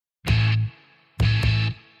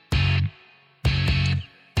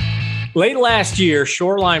Late last year,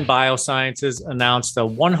 Shoreline Biosciences announced a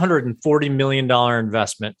 $140 million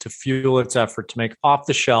investment to fuel its effort to make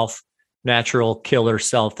off-the-shelf natural killer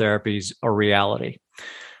cell therapies a reality.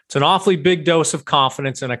 It's an awfully big dose of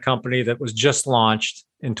confidence in a company that was just launched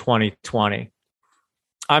in 2020.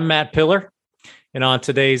 I'm Matt Pillar, and on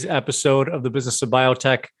today's episode of the Business of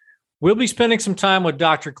Biotech, we'll be spending some time with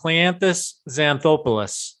Dr. Kleanthis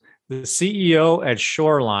Xanthopoulos, the CEO at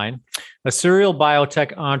Shoreline, a serial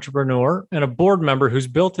biotech entrepreneur and a board member who's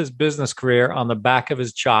built his business career on the back of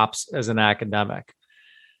his chops as an academic.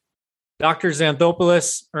 Dr.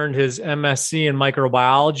 Xanthopoulos earned his MSc in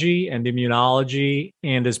microbiology and immunology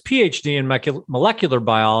and his PhD in molecular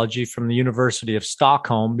biology from the University of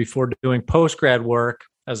Stockholm before doing postgrad work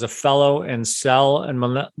as a fellow in cell and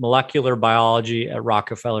molecular biology at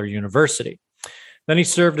Rockefeller University. Then he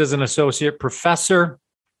served as an associate professor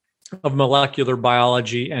of molecular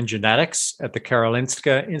biology and genetics at the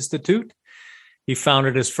Karolinska Institute. He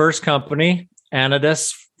founded his first company,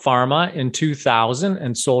 Anidus Pharma, in 2000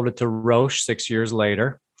 and sold it to Roche 6 years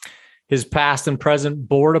later. His past and present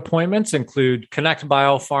board appointments include Connect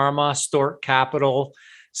Biopharma, Stork Capital,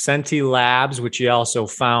 Senti Labs, which he also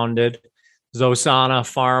founded, Zosana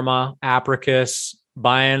Pharma, Apricus,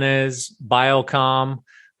 Bioniz, Biocom,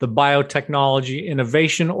 the Biotechnology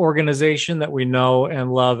Innovation Organization that we know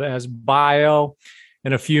and love as BIO,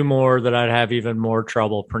 and a few more that I'd have even more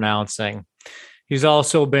trouble pronouncing. He's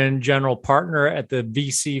also been general partner at the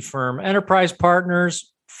VC firm Enterprise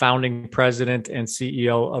Partners, founding president and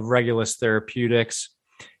CEO of Regulus Therapeutics,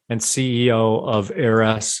 and CEO of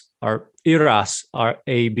IRAS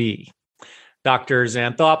AB. Dr.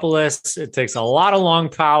 Xanthopoulos, it takes a lot of lung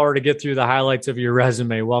power to get through the highlights of your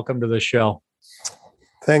resume. Welcome to the show.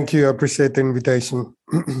 Thank you. I appreciate the invitation.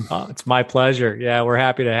 It's my pleasure. Yeah, we're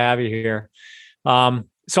happy to have you here.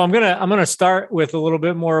 So I'm gonna start with a little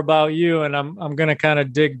bit more about you, and I'm gonna kind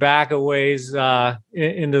of dig back a ways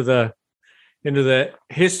into the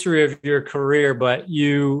history of your career. But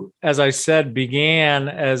you, as I said, began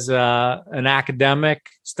as an academic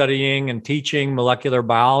studying and teaching molecular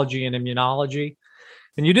biology and immunology,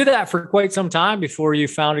 and you did that for quite some time before you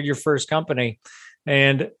founded your first company.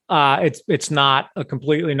 And it's not a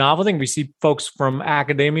completely novel thing. We see folks from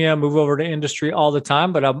academia move over to industry all the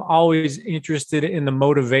time, but I'm always interested in the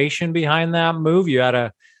motivation behind that move. You had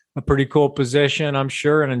a pretty cool position, I'm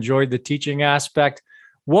sure, and enjoyed the teaching aspect.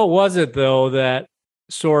 What was it, though, that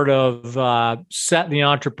sort of set the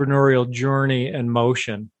entrepreneurial journey in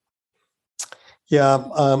motion? Yeah,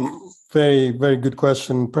 very, very good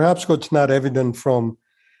question. Perhaps what's not evident from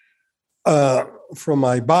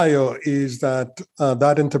my bio is that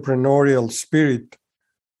that entrepreneurial spirit,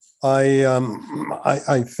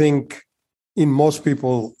 I think, in most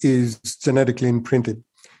people is genetically imprinted.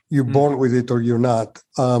 You're born with it or you're not.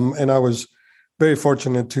 And I was very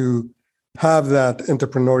fortunate to have that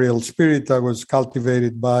entrepreneurial spirit. I was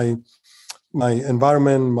cultivated by my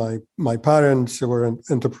environment, my parents who were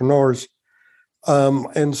entrepreneurs.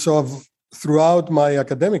 And so throughout my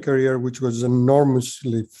academic career, which was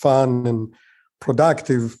enormously fun and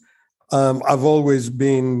productive, I've always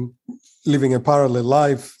been living a parallel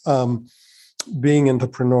life, being an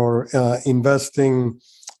entrepreneur, investing,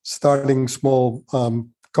 starting small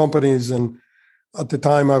companies. And at the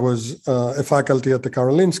time I was a faculty at the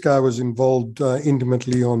Karolinska, I was involved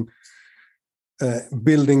intimately on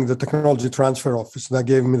building the technology transfer office. That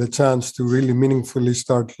gave me the chance to really meaningfully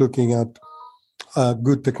start looking at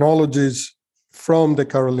good technologies from the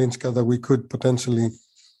Karolinska that we could potentially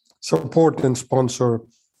support and sponsor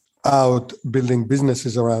out, building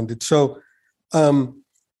businesses around it. So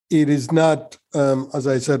it is not, as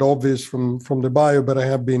I said, obvious from the bio, but I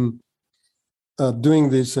have been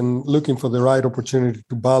doing this and looking for the right opportunity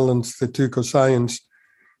to balance the two, because science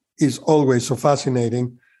is always so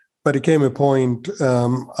fascinating. But it came a point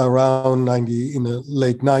around in the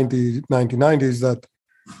late 1990s that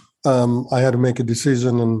I had to make a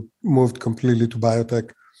decision and moved completely to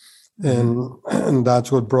biotech. And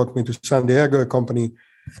that's what brought me to San Diego. A company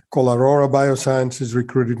called Aurora Biosciences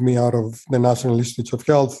recruited me out of the National Institutes of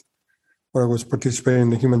Health, where I was participating in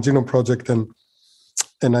the Human Genome Project.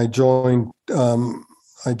 And I joined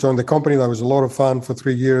the company. That was a lot of fun for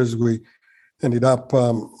 3 years. We ended up,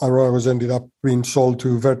 Aurora ended up being sold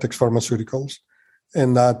to Vertex Pharmaceuticals.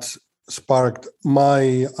 And that sparked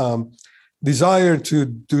my desire to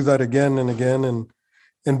do that again and again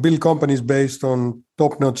and build companies based on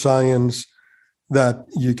top-notch science that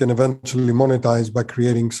you can eventually monetize by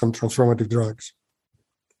creating some transformative drugs.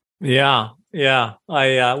 Yeah.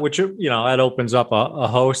 Which, that opens up a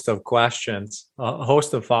host of questions, a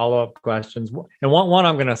host of follow-up questions. And one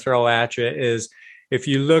I'm going to throw at you is, if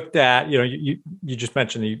you looked at, you just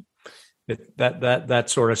mentioned that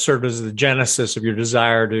sort of served as the genesis of your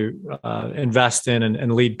desire to invest in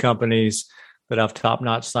and lead companies that have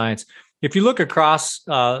top-notch science. If you look across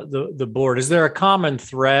the board, is there a common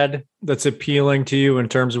thread that's appealing to you in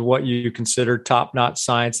terms of what you consider top-notch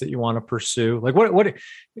science that you want to pursue? Like, what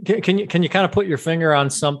can you kind of put your finger on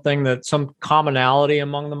something that some commonality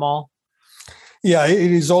among them all? Yeah,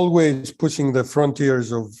 it is always pushing the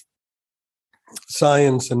frontiers of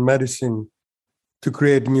science and medicine to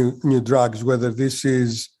create new drugs, whether this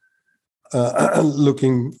is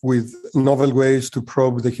looking with novel ways to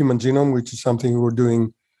probe the human genome, which is something we're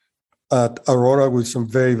doing at Aurora with some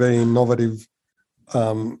very, very innovative,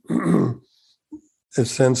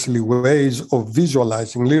 essentially ways of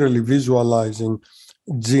literally visualizing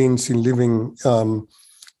genes in living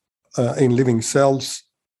cells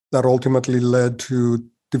that ultimately led to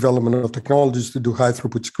development of technologies to do high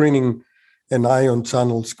throughput screening and ion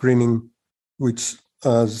channel screening, which,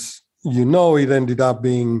 as you know, it ended up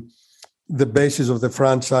being the basis of the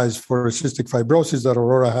franchise for cystic fibrosis that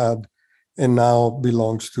Aurora had and now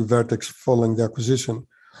belongs to Vertex following the acquisition,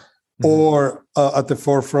 or at the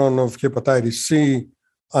forefront of hepatitis C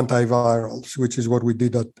antivirals, which is what we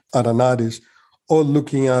did at Anadis, or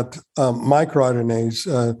looking at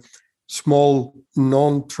microRNAs, small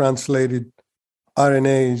non-translated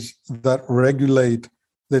RNAs that regulate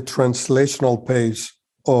the translational pace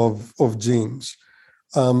of genes,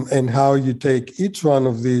 and how you take each one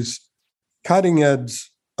of these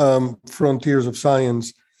cutting-edge frontiers of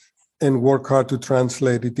science and work hard to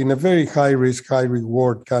translate it in a very high risk, high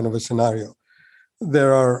reward kind of a scenario.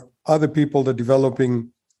 There are other people that are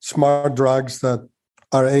developing smart drugs that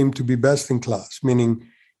are aimed to be best in class, meaning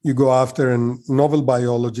you go after a novel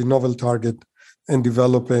biology, novel target, and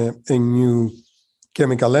develop a new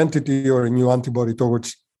chemical entity or a new antibody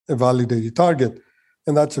towards a validated target.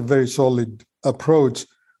 And that's a very solid approach.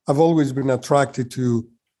 I've always been attracted to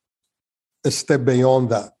a step beyond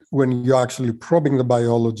that, when you're actually probing the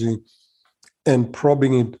biology and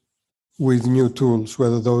probing it with new tools,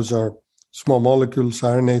 whether those are small molecules,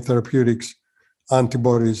 RNA therapeutics,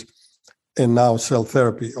 antibodies, and now cell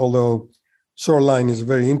therapy. Although Shoreline is a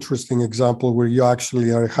very interesting example where you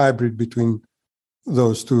actually are a hybrid between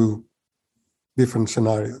those two different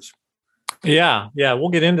scenarios. Yeah, we'll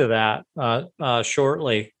get into that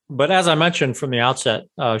shortly. But as I mentioned from the outset,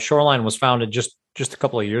 Shoreline was founded just a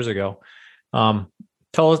couple of years ago.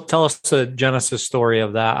 Tell us the genesis story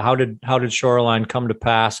of that. How did Shoreline come to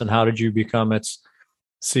pass, and how did you become its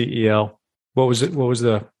CEO? What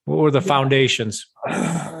were the foundations?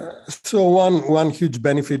 So one huge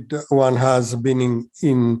benefit one has been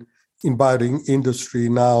in biotech industry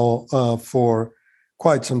now for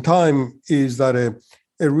quite some time is that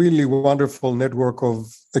a really wonderful network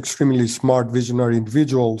of extremely smart visionary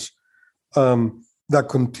individuals that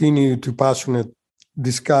continue to passionately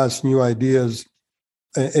discuss new ideas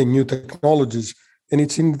and new technologies. And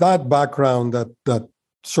it's in that background that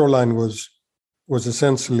Shoreline was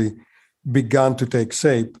essentially began to take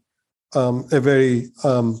shape. A very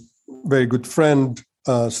good friend,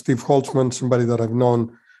 Steve Holtzman, somebody that I've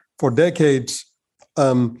known for decades,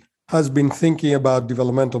 has been thinking about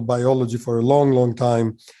developmental biology for a long, long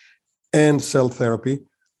time and cell therapy.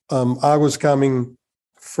 I was coming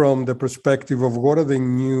from the perspective of what are the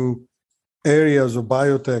new areas of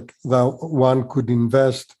biotech that one could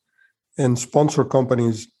invest and sponsor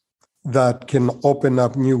companies that can open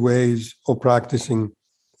up new ways of practicing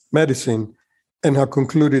medicine, and have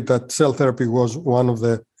concluded that cell therapy was one of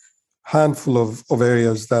the handful of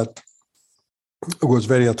areas that was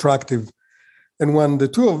very attractive. And when the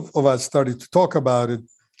two of us started to talk about it,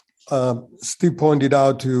 Steve pointed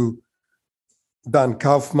out to Dan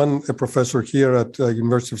Kaufman, a professor here at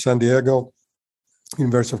University of San Diego,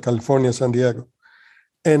 University of California, San Diego.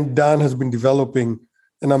 And Dan has been developing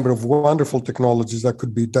a number of wonderful technologies that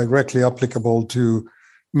could be directly applicable to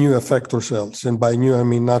new effector cells. And by new, I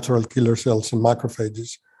mean natural killer cells and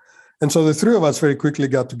macrophages. And so the three of us very quickly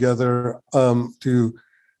got together to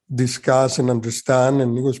discuss and understand.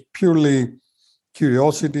 And it was purely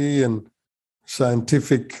curiosity and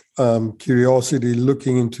scientific curiosity,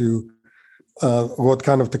 looking into what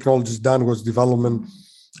kind of technologies Dan was developing.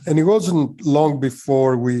 And it wasn't long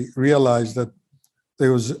before we realized that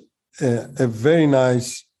there was a very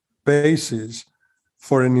nice basis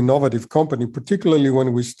for an innovative company, particularly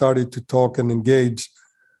when we started to talk and engage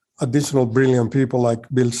additional brilliant people like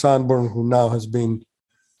Bill Sanborn, who now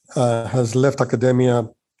has left academia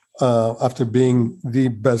after being the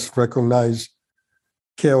best recognized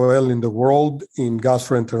KOL in the world in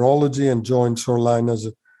gastroenterology, and joined Shoreline as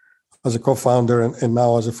as a co-founder and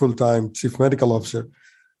now as a full-time chief medical officer.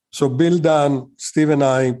 So Bill, Dan, Steve, and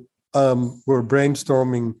I were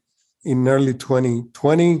brainstorming in early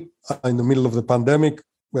 2020 in the middle of the pandemic.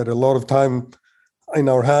 We had a lot of time in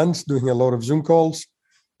our hands doing a lot of Zoom calls.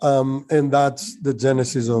 And that's the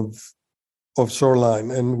genesis of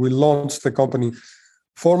Shoreline. And we launched the company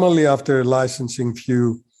formally after licensing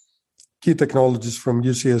few key technologies from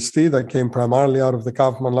UCSD that came primarily out of the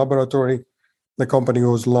Kaufman Laboratory. The company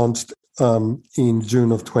was launched in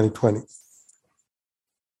June of 2020.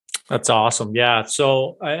 That's awesome. Yeah.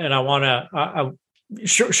 So, and I want to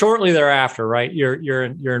shortly thereafter, right? Your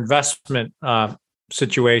investment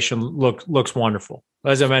situation looks wonderful.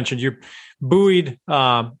 As I mentioned, you buoyed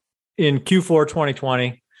in Q4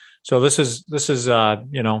 2020. So this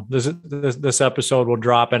episode will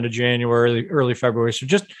drop into January, early February. So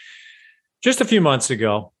just a few months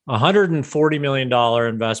ago, $140 million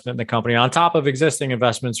investment in the company on top of existing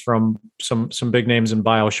investments from some big names in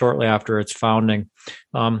bio shortly after its founding.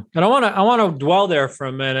 And I want to dwell there for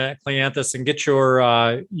a minute, Kleanthis, and get your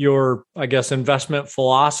I guess investment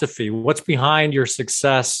philosophy. What's behind your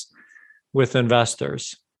success with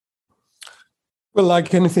investors? Well,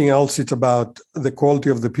 like anything else, it's about the quality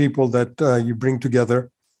of the people that you bring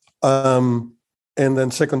together, and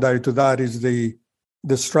then secondary to that is the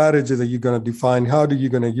strategy that you're going to define. How are you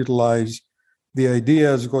going to utilize the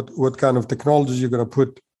ideas? What kind of technologies you're going to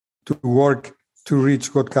put to work to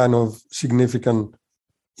reach what kind of significant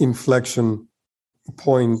inflection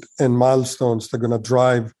point and milestones that are going to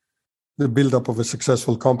drive the buildup of a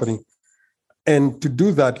successful company. And to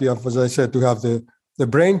do that, you have, as I said, to have the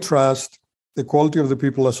brain trust, the quality of the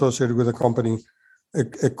people associated with the company,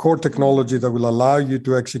 a core technology that will allow you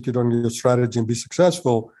to execute on your strategy and be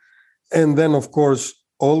successful. And then, of course,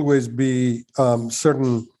 always be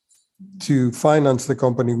certain to finance the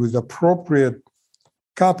company with appropriate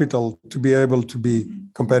capital to be able to be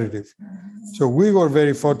competitive. So we were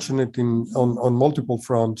very fortunate on multiple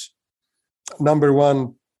fronts. Number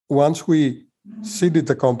one, once we seeded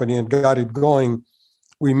the company and got it going,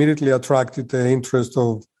 we immediately attracted the interest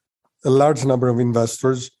of a large number of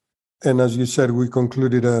investors. And as you said, we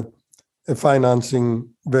concluded a financing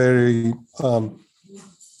very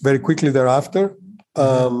quickly thereafter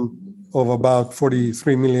of about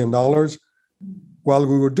 $43 million. While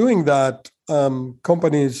we were doing that,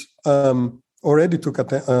 companies already took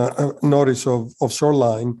notice of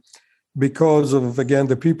Shoreline because of, again,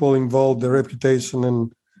 the people involved, the reputation,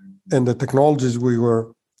 and the technologies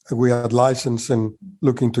we had licensed and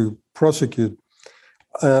looking to prosecute.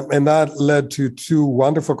 And that led to two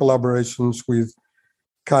wonderful collaborations with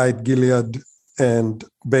Kite, Gilead, and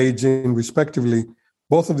BeiGene, respectively.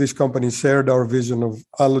 Both of these companies shared our vision of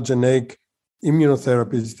allogeneic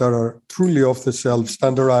immunotherapies that are truly off-the-shelf,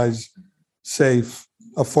 standardized, safe,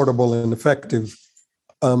 affordable, and effective.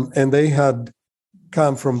 And they had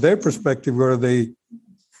come from their perspective where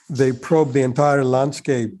they probed the entire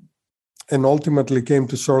landscape and ultimately came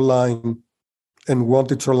to Shoreline and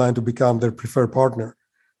wanted Shoreline to become their preferred partner.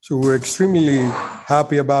 So we're extremely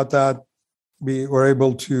happy about that. We were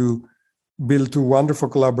able to build two wonderful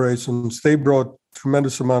collaborations. They brought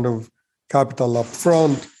tremendous amount of capital up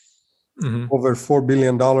front, over $4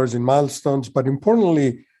 billion in milestones. But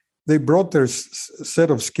importantly, they brought their set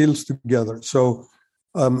of skills together. So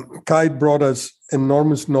Kite brought us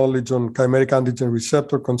enormous knowledge on chimeric antigen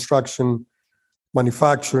receptor construction,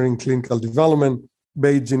 manufacturing, clinical development.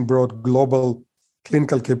 BeiGene brought global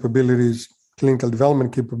clinical capabilities, clinical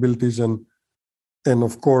development capabilities, and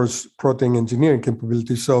of course, protein engineering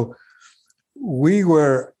capabilities. So we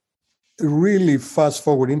were really fast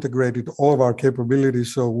forward integrated all of our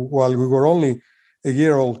capabilities. So while we were only a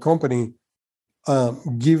year-old company,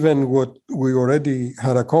 given what we already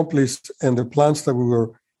had accomplished and the plans that we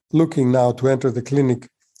were looking now to enter the clinic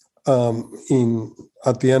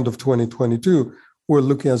at the end of 2022, we're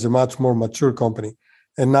looking as a much more mature company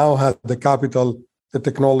and now have the capital, the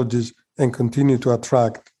technologies, and continue to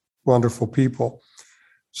attract wonderful people.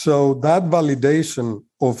 So that validation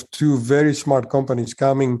of two very smart companies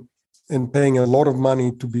coming and paying a lot of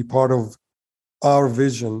money to be part of our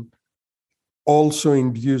vision also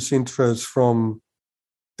induced interest from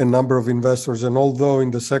a number of investors. And although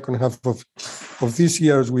in the second half of this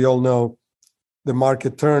year, as we all know, the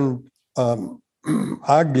market turned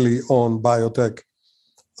ugly on biotech,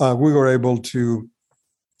 we were able to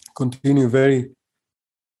continue very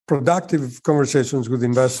productive conversations with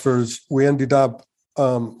investors. We ended up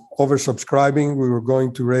oversubscribing. We were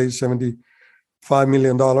going to raise $75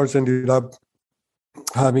 million, ended up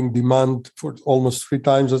having demand for almost 3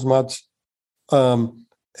 times as much,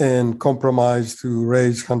 and compromised to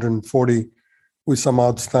raise $140 with some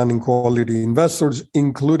outstanding quality investors,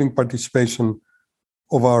 including participation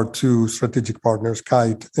of our two strategic partners,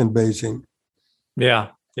 Kite and Beijing. Yeah.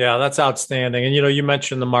 Yeah, that's outstanding. And you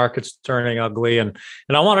mentioned the market's turning ugly, and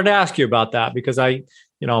I wanted to ask you about that because I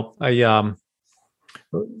on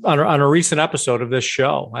a recent episode of this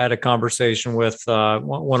show, I had a conversation with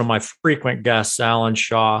one of my frequent guests, Alan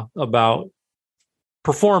Shaw, about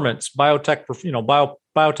performance, biotech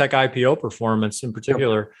IPO performance in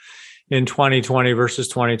particular in 2020 versus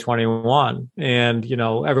 2021. And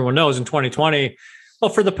everyone knows in 2020, well,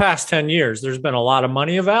 for the past 10 years, there's been a lot of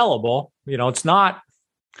money available. It's not.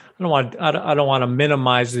 I don't want to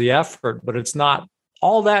minimize the effort, but it's not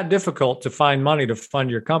all that difficult to find money to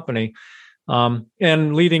fund your company.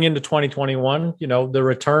 And leading into 2021, the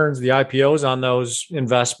returns, the IPOs on those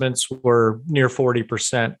investments were near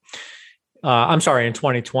 40%. I'm sorry, in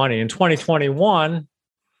 2020. In 2021,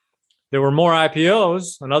 there were more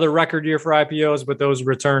IPOs, another record year for IPOs, but those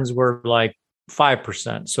returns were like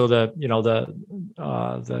 5%. So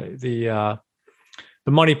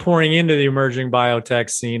the money pouring into the emerging biotech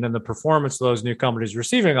scene and the performance of those new companies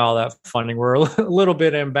receiving all that funding were a little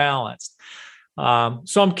bit imbalanced.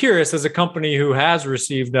 So I'm curious, as a company who has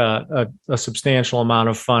received a substantial amount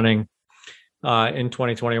of funding in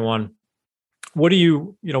 2021, what do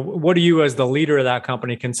you as the leader of that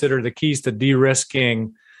company consider the keys to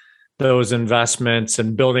de-risking those investments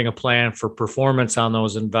and building a plan for performance on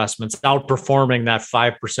those investments, outperforming that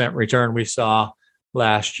 5% return we saw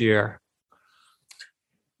last year?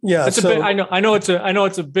 Yeah, I know it's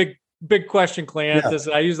a big question, Cleanthus.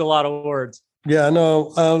 Yeah. I use a lot of words. Yeah, no.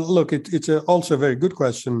 Look, it's also a very good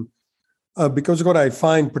question because what I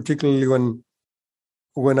find, particularly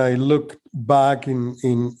when I look back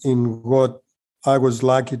in what I was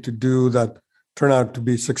lucky to do that turned out to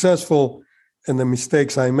be successful, and the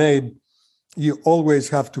mistakes I made, you always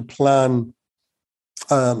have to plan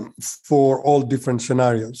for all different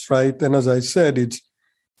scenarios, right? And as I said,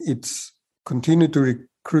 it's continue to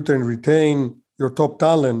recruit and retain your top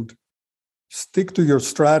talent, stick to your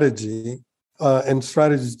strategy, and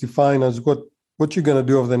strategy is defined as what you're going to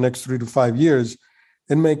do over the next 3 to 5 years,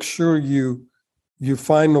 and make sure you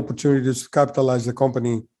find opportunities to capitalize the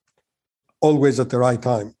company always at the right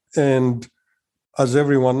time. And as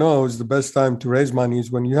everyone knows, the best time to raise money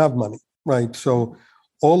is when you have money, right? So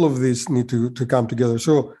all of these need to come together.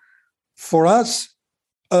 So for us,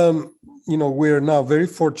 we're now very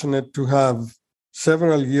fortunate to have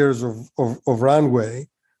several years of runway.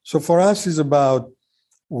 So for us, is about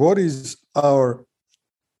what is our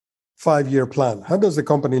 5-year plan? How does the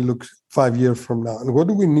company look 5 years from now? And what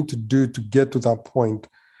do we need to do to get to that point,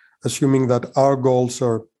 assuming that our goals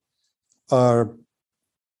are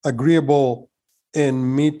agreeable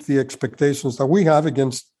and meet the expectations that we have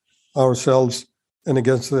against ourselves and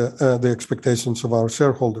against the expectations of our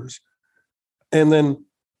shareholders, and then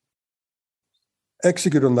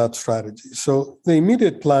execute on that strategy. So the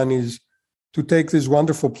immediate plan is to take this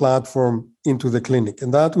wonderful platform into the clinic,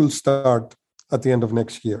 and that will start at the end of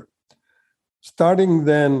next year. Starting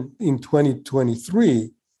then in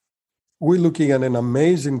 2023, we're looking at an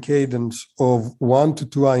amazing cadence of 1 to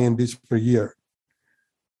 2 INDs per year.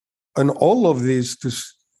 And all of this to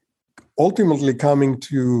ultimately coming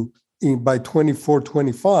to, by 24,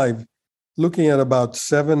 25, looking at about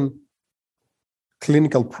 7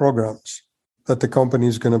 clinical programs that the company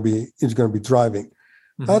is going to be driving.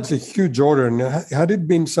 Mm-hmm. That's a huge order. And had it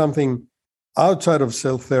been something outside of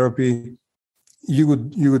cell therapy, you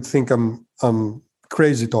would think I'm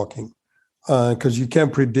crazy talking, because you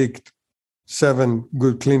can't predict 7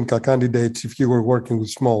 good clinical candidates if you were working with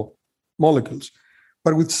small molecules.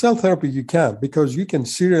 But with cell therapy, you can, because you can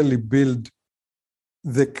serially build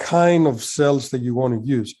the kind of cells that you want to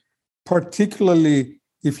use, particularly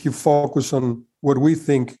if you focus on what we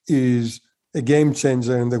think is a game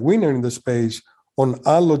changer and the winner in the space on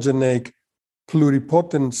allogeneic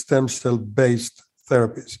pluripotent stem cell-based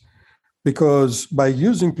therapies. Because by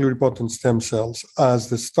using pluripotent stem cells as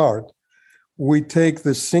the start, we take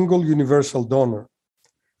the single universal donor.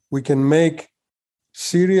 We can make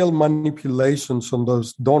serial manipulations on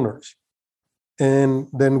those donors, and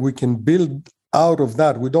then we can build out of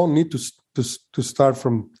that. We don't need to start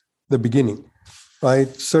from the beginning, right?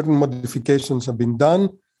 Certain modifications have been done.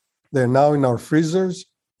 They're now in our freezers,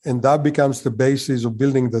 and that becomes the basis of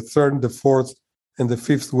building the 3rd, the 4th, and the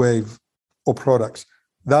 5th wave of products.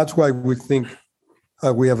 That's why we think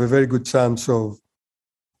we have a very good chance of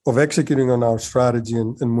executing on our strategy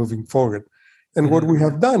and moving forward. And what we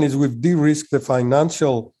have done is we've de-risked the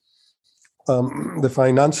financial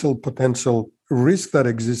potential risk that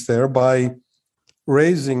exists there by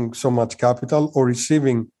raising so much capital or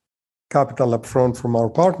receiving capital upfront from our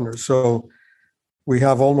partners. So we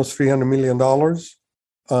have almost $300 million.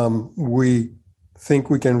 We think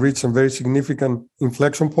we can reach some very significant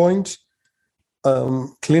inflection points,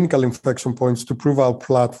 clinical inflection points to prove our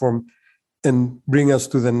platform and bring us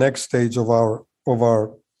to the next stage of our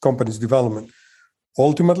company's development.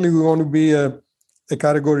 Ultimately, we want to be a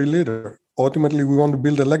category leader. Ultimately, we want to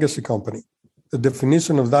build a legacy company. The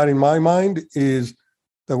definition of that in my mind is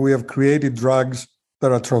that we have created drugs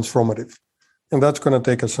that are transformative. And that's going to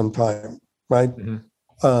take us some time, right?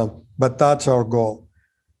 Mm-hmm. But that's our goal.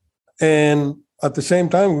 And at the same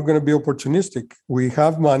time, we're going to be opportunistic. We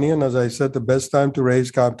have money. And as I said, the best time to raise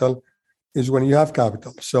capital is when you have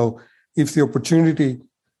capital. So if the opportunity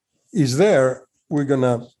is there, we're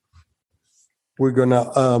gonna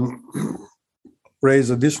raise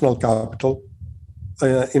additional capital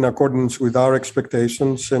in accordance with our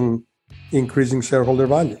expectations and increasing shareholder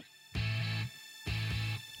value.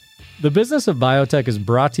 The Business of Biotech is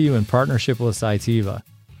brought to you in partnership with Cytiva.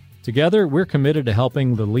 Together, we're committed to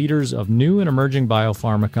helping the leaders of new and emerging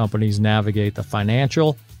biopharma companies navigate the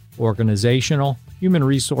financial, organizational, human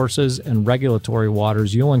resources, and regulatory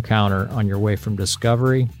waters you'll encounter on your way from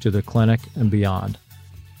discovery to the clinic and beyond.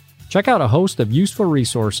 Check out a host of useful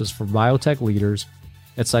resources for biotech leaders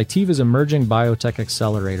at Cytiva's Emerging Biotech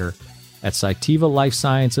Accelerator at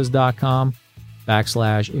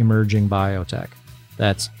cytivalifesciences.com/emerging biotech.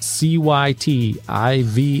 That's CYTIVA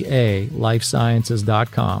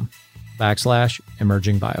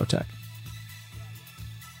lifesciences.com/emerging biotech.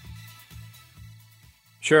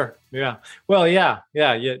 Sure. Yeah. Well, yeah.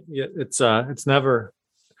 It's never,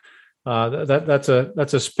 that's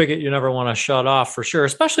a spigot you never want to shut off for sure,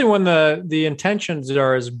 especially when the intentions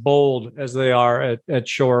are as bold as they are at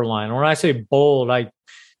Shoreline. When I say bold, I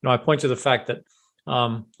point to the fact that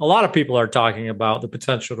a lot of people are talking about the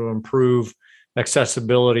potential to improve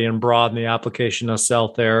accessibility and broaden the application of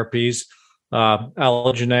cell therapies,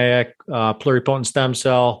 allogeneic, pluripotent stem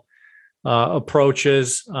cell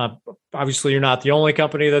approaches. Obviously, you're not the only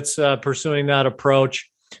company that's pursuing that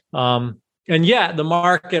approach. And yet the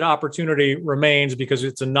market opportunity remains because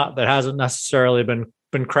it's a nut that hasn't necessarily been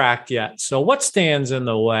cracked yet. So what stands in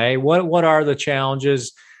the way? What are the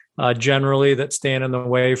challenges generally that stand in the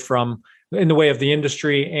way of the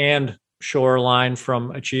industry and Shoreline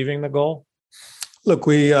from achieving the goal? Look,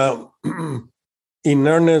 we, in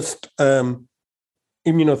earnest,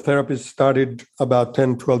 immunotherapy started about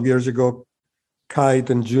 10, 12 years ago.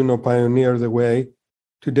 Kite and Juno pioneered the way.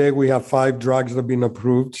 Today, we have 5 drugs that have been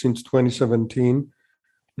approved since 2017,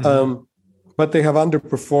 but they have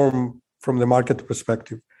underperformed from the market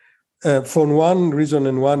perspective for one reason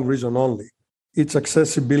and one reason only. It's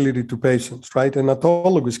accessibility to patients, right? And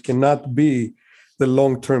autologous cannot be the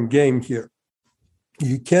long-term game here.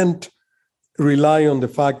 You can't rely on the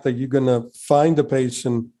fact that you're going to find a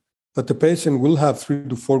patient, that the patient will have 3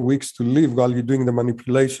 to 4 weeks to live while you're doing the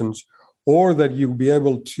manipulations, or that you'll be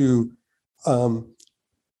able to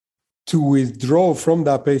withdraw from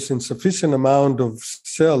that patient sufficient amount of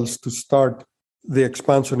cells to start the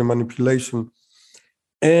expansion and manipulation,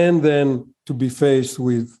 and then to be faced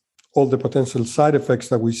with all the potential side effects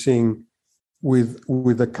that we're seeing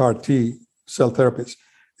with the CAR T cell therapies.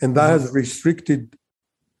 And that has restricted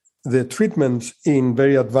the treatments in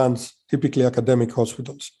very advanced, typically academic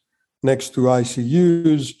hospitals, next to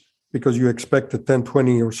ICUs, because you expect a 10,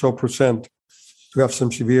 20 or so % to have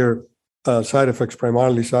some severe side effects,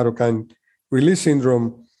 primarily cytokine release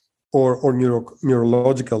syndrome or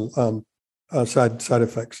neurological side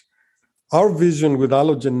effects. Our vision with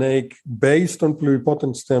allogeneic based on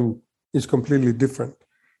pluripotent stem is completely different.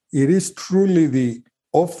 It is truly the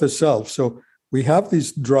off the shelf. So we have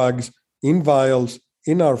these drugs in vials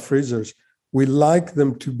in our freezers. We like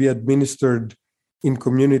them to be administered in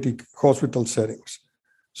community hospital settings.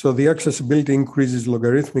 So the accessibility increases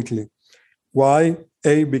logarithmically. Why?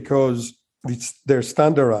 Because they're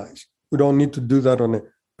standardized. We don't need to do that on a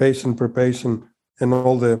patient per patient and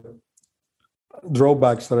all the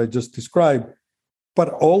drawbacks that I just described. But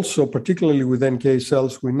also, particularly with NK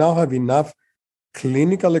cells, we now have enough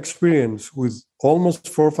clinical experience with almost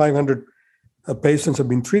 400 or 500 patients have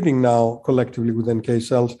been treating now collectively with NK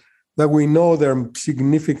cells that we know they're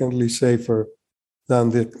significantly safer than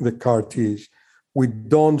the CAR Ts. We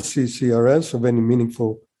don't see CRS of any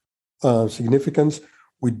meaningful significance.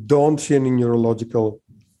 We don't see any neurological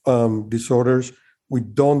disorders. We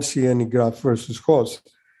don't see any graft versus host.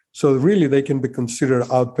 So really, they can be considered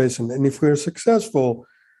outpatient. And if we're successful,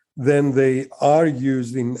 then they are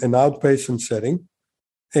used in an outpatient setting.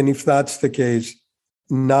 And if that's the case,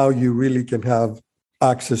 now you really can have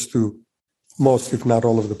access to most, if not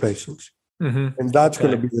all, of the patients. And that's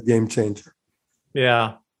going to be the game changer.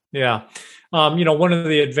 Yeah. Yeah. One of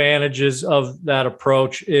the advantages of that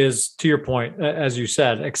approach is, to your point, as you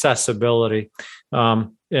said, accessibility,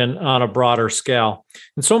 and on a broader scale.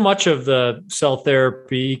 And so much of the cell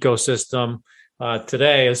therapy ecosystem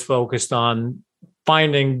today is focused on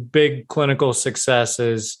finding big clinical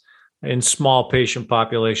successes in small patient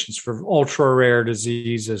populations for ultra rare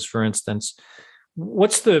diseases, for instance.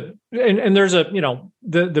 What's and there's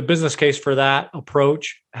the business case for that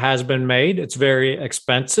approach has been made. It's very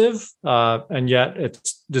expensive, and yet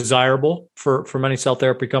it's desirable for many cell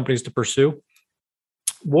therapy companies to pursue.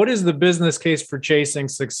 What is the business case for chasing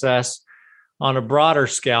success on a broader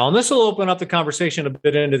scale? And this will open up the conversation a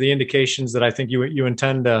bit into the indications that I think you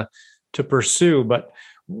intend to pursue. But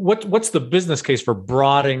what's the business case for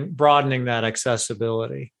broadening that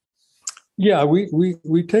accessibility? Yeah,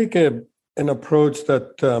 we take an approach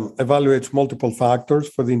that evaluates multiple factors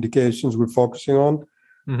for the indications we're focusing on.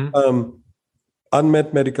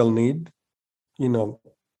 Unmet medical need,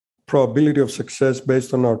 probability of success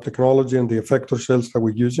based on our technology and the effector cells that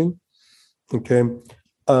we're using. Okay.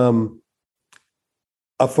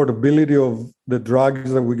 Affordability of the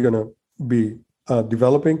drugs that we're going to be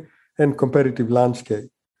developing, and competitive landscape.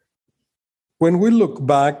 When we look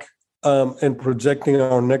back and projecting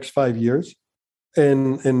our next 5 years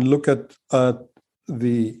and look at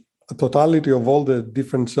the totality of all the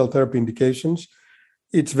different cell therapy indications,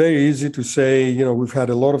 it's very easy to say, we've had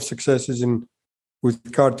a lot of successes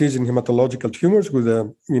with CAR Ts in hematological tumors with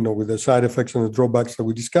the side effects and the drawbacks that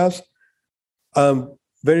we discussed.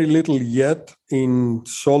 Very little yet in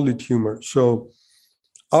solid tumors. So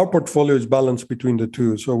our portfolio is balanced between the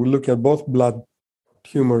two. So we look at both blood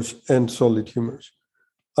tumors and solid tumors.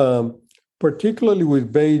 Particularly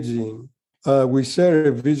with BeiGene, we share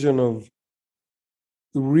a vision of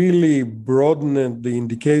really broadening the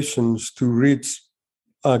indications to reach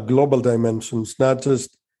global dimensions, not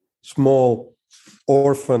just small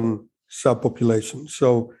orphan subpopulations.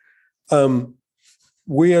 So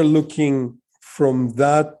we are looking from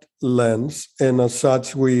that lens, and as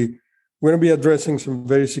such, we're going to be addressing some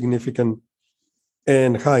very significant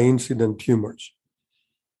and high incident tumors.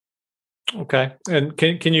 Okay. And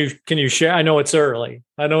can you share? I know it's early.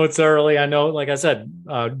 I know, like I said,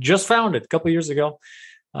 just founded a couple of years ago,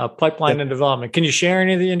 pipeline and development. Can you share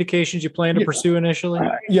any of the indications you plan to pursue initially?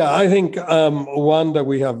 I think one that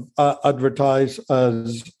we have advertised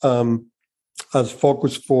as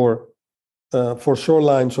focus for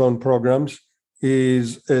Shoreline's own programs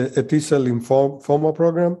is a T-cell lymphoma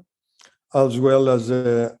program, as well as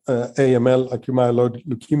a AML, acute myeloid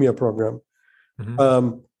leukemia program.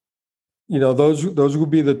 Those would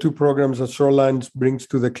be the two programs that Shoreline brings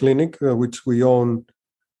to the clinic, which we own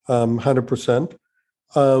 100%.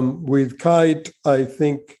 With Kite, I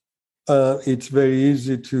think it's very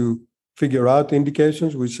easy to figure out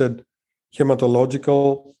indications. We said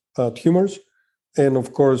hematological tumors. And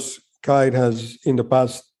of course, Kite has, in the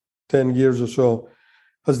past 10 years or so,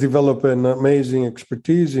 has developed an amazing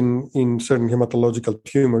expertise in certain hematological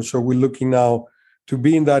tumors. So we're looking now to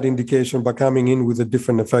be in that indication by coming in with a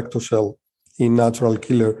different effector cell in natural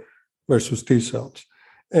killer versus T cells.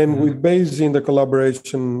 And with BeiGene, the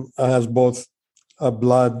collaboration has both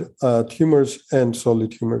blood tumors and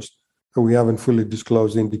solid tumors. So we haven't fully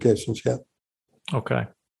disclosed the indications yet. Okay.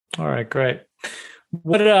 All right, great.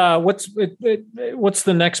 What's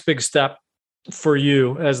the next big step for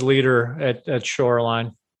you as leader at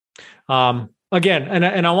Shoreline? Again,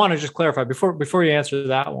 and I want to just clarify before you answer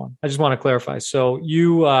that one. I just want to clarify. So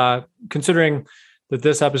you, considering that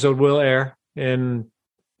this episode will air in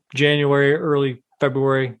January, early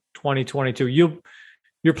February 2022,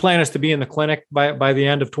 your plan is to be in the clinic by the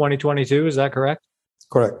end of 2022. Is that correct?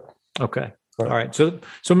 Correct. Okay. All right. So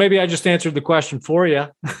maybe I just answered the question for you.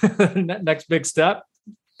 Next big step,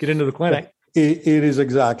 get into the clinic. It is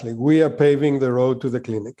exactly. We are paving the road to the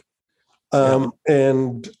clinic.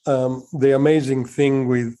 And the amazing thing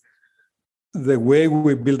with the way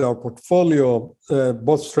we build our portfolio,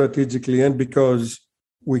 both strategically and because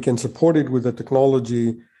we can support it with the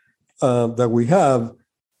technology that we have,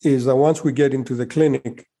 is that once we get into the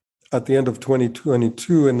clinic at the end of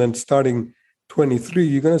 2022 and then starting 23,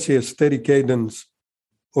 you're going to see a steady cadence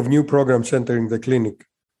of new programs entering the clinic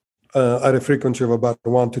at a frequency of about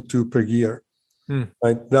 1 to 2 per year.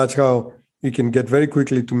 Right? That's how you can get very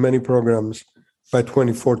quickly to many programs by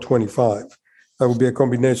 24, 25. That would be a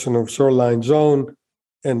combination of Shoreline's own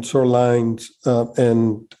and Shoreline's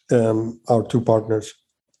and our two partners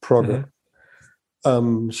program.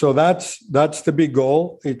 So that's the big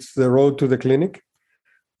goal. It's the road to the clinic.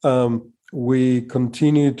 We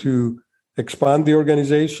continue to expand the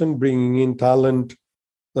organization, bringing in talent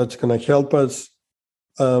that's going to help us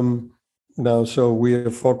now. So we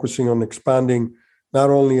are focusing on expanding not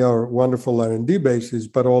only our wonderful R&D bases,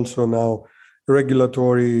 but also now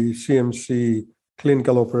regulatory, CMC,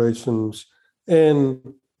 clinical operations,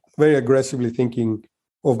 and very aggressively thinking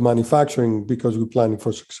of manufacturing because we're planning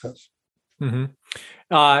for success. Mm-hmm.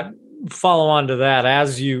 Follow on to that,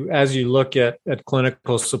 as you look at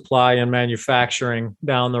clinical supply and manufacturing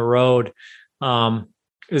down the road,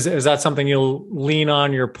 is that something you'll lean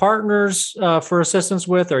on your partners for assistance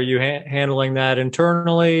with? Are you handling that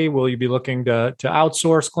internally? Will you be looking to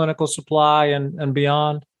outsource clinical supply and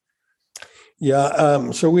beyond?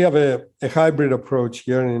 Yeah, so we have a hybrid approach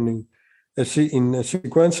here in a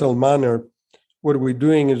sequential manner. What we're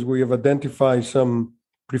doing is we have identified some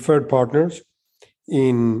preferred partners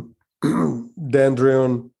in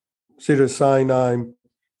Dendreon, Cedars-Sinai,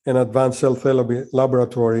 and Advanced Cell Therapy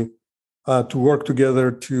Laboratory to work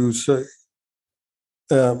together to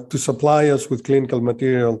supply us with clinical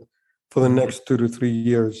material for the next 2 to 3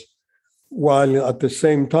 years. While at the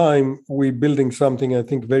same time, we're building something I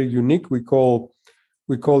think very unique. We call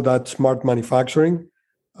that smart manufacturing,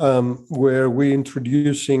 where we're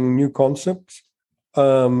introducing new concepts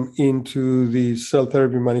into the cell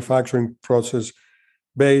therapy manufacturing process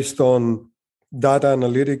based on data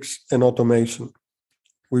analytics and automation.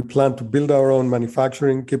 We plan to build our own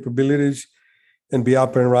manufacturing capabilities and be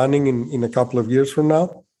up and running in a couple of years from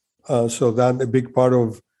now. So that a big part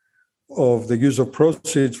of the use of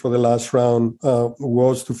proceeds for the last round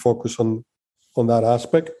was to focus on that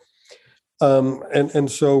aspect.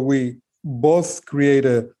 And so we both create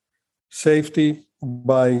a safety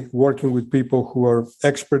by working with people who are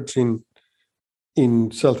experts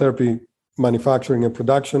in cell therapy manufacturing and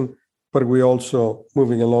production, but we're also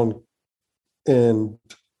moving along and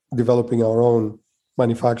developing our own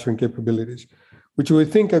manufacturing capabilities, which we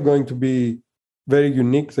think are going to be very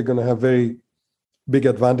unique. They're going to have very big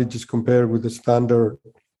advantages compared with the standard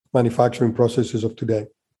manufacturing processes of today.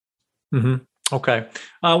 Mm-hmm. Okay.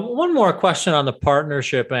 One more question on the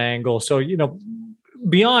partnership angle. So,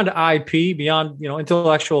 beyond IP, beyond,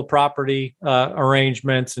 intellectual property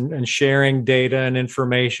arrangements and sharing data and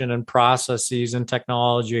information and processes and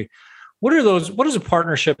technology, what does a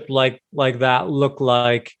partnership like that look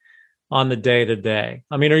like on the day-to-day?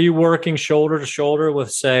 I mean, are you working shoulder to shoulder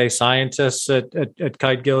with, say, scientists at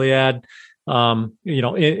Kite Gilead, in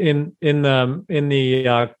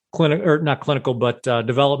the clinic, or not clinical, but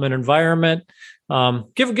development environment?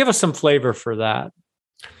 Give us some flavor for that.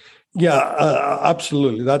 Yeah,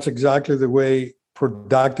 absolutely. That's exactly the way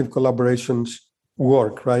productive collaborations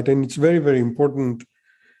work, right? And it's very, very important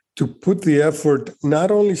to put the effort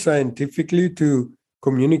not only scientifically to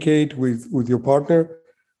communicate with your partner,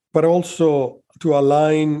 but also to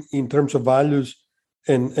align in terms of values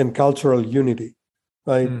and cultural unity,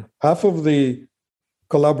 right? Half of the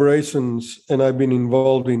collaborations, and I've been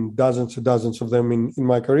involved in dozens and dozens of them in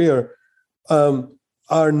my career,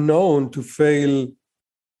 are known to fail,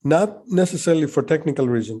 not necessarily for technical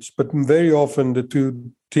reasons, but very often the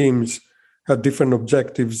two teams have different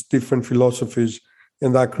objectives, different philosophies,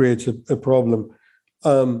 and that creates a problem.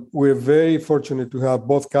 We're very fortunate to have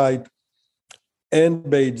both Kite and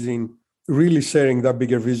BeiGene really sharing that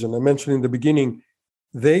bigger vision. I mentioned in the beginning,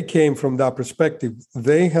 they came from that perspective.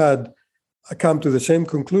 They had come to the same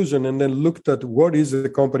conclusion and then looked at what is the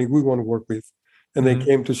company we want to work with. And they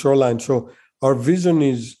came to Shoreline. So our vision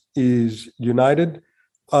is united.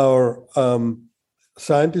 Our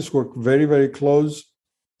scientists work very, very close,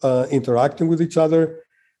 interacting with each other.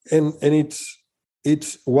 And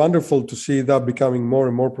it's wonderful to see that becoming more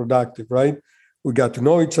and more productive, right? We got to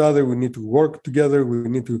know each other. We need to work together. We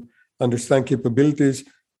need to understand capabilities,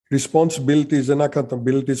 responsibilities, and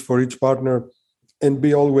accountabilities for each partner, and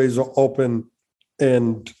be always open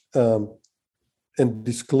and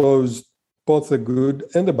disclose both the good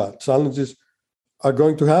and the bad. Challenges are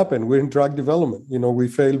going to happen. We're in drug development. We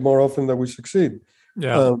fail more often than we succeed.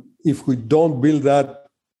 Yeah. If we don't build that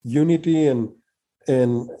unity and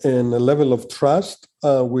a level of trust,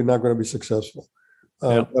 we're not going to be successful.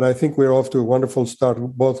 But I think we're off to a wonderful start,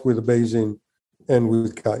 both with BeiGene and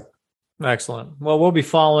with Kite. Excellent. Well, we'll be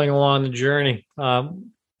following along the journey,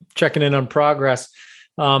 checking in on progress.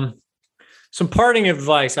 Some parting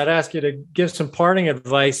advice. I'd ask you to give some parting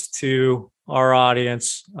advice to our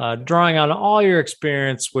audience, drawing on all your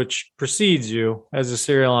experience, which precedes you as a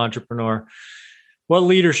serial entrepreneur. What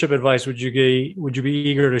leadership advice would you be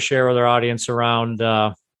eager to share with our audience around,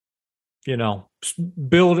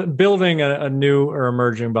 building a new or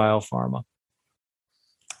emerging biopharma?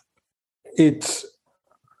 It's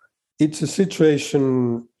a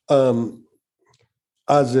situation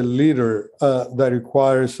as a leader that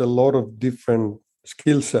requires a lot of different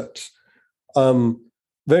skill sets.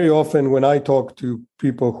 Very often when I talk to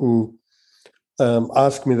people who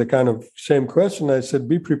ask me the kind of same question, I said,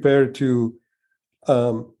 be prepared to,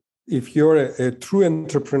 if you're a true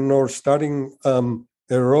entrepreneur starting a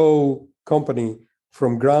raw company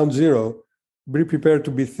from ground zero, be prepared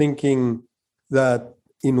to be thinking that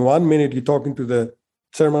in 1 minute you're talking to the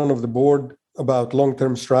chairman of the board about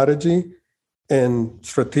long-term strategy and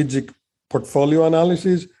strategic portfolio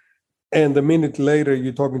analysis, and a minute later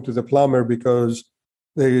you're talking to the plumber because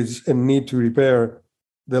there is a need to repair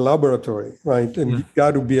the laboratory, right? And you've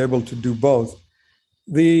got to be able to do both.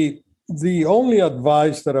 The only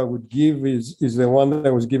advice that I would give is the one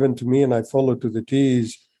that was given to me and I follow to the T,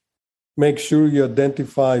 is make sure you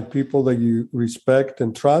identify people that you respect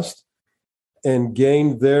and trust and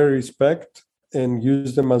gain their respect and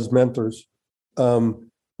use them as mentors.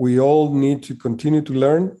 We all need to continue to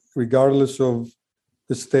learn regardless of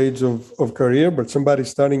the stage of career, but somebody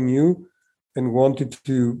starting new and wanting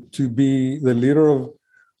to be the leader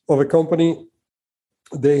of a company,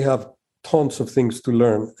 they have tons of things to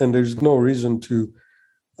learn, and there's no reason to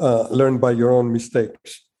learn by your own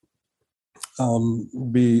mistakes.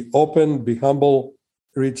 Be open, be humble,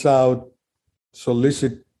 reach out,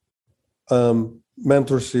 solicit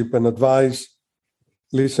mentorship and advice,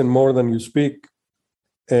 listen more than you speak,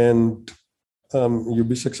 and you'll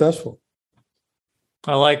be successful.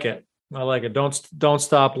 I like it. Don't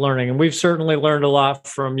stop learning. And we've certainly learned a lot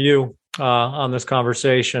from you on this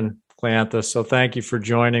conversation, Kleanthis. So thank you for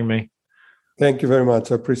joining me. Thank you very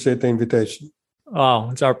much. I appreciate the invitation. Oh,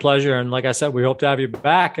 it's our pleasure. And like I said, we hope to have you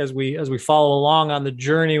back as we follow along on the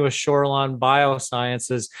journey with Shoreline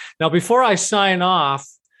Biosciences. Now, before I sign off,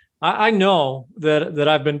 I know that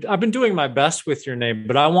I've been doing my best with your name,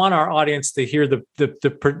 but I want our audience to hear the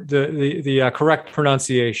correct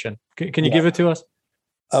pronunciation. Can you give it to us?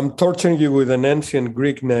 I'm torturing you with an ancient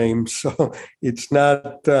Greek name, so it's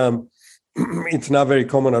not very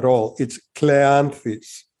common at all. It's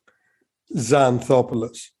Kleanthis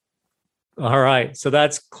Xanthopoulos. All right, so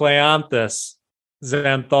that's Kleanthis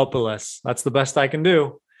Xanthopoulos. That's the best I can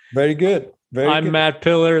do. Very good. I'm Matt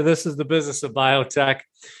Pillar. This is The Business of Biotech.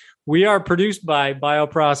 We are produced by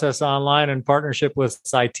Bioprocess Online in partnership with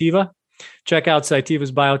Cytiva. Check out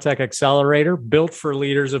Cytiva's Biotech Accelerator, built for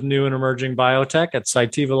leaders of new and emerging biotech at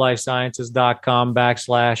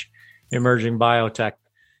cytivalifesciences.com/emerging biotech.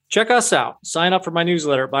 Check us out. Sign up for my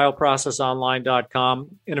newsletter at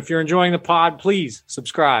bioprocessonline.com. And if you're enjoying the pod, please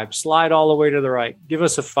subscribe. Slide all the way to the right. Give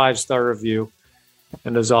us a 5-star review.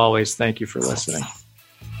 And as always, thank you for listening.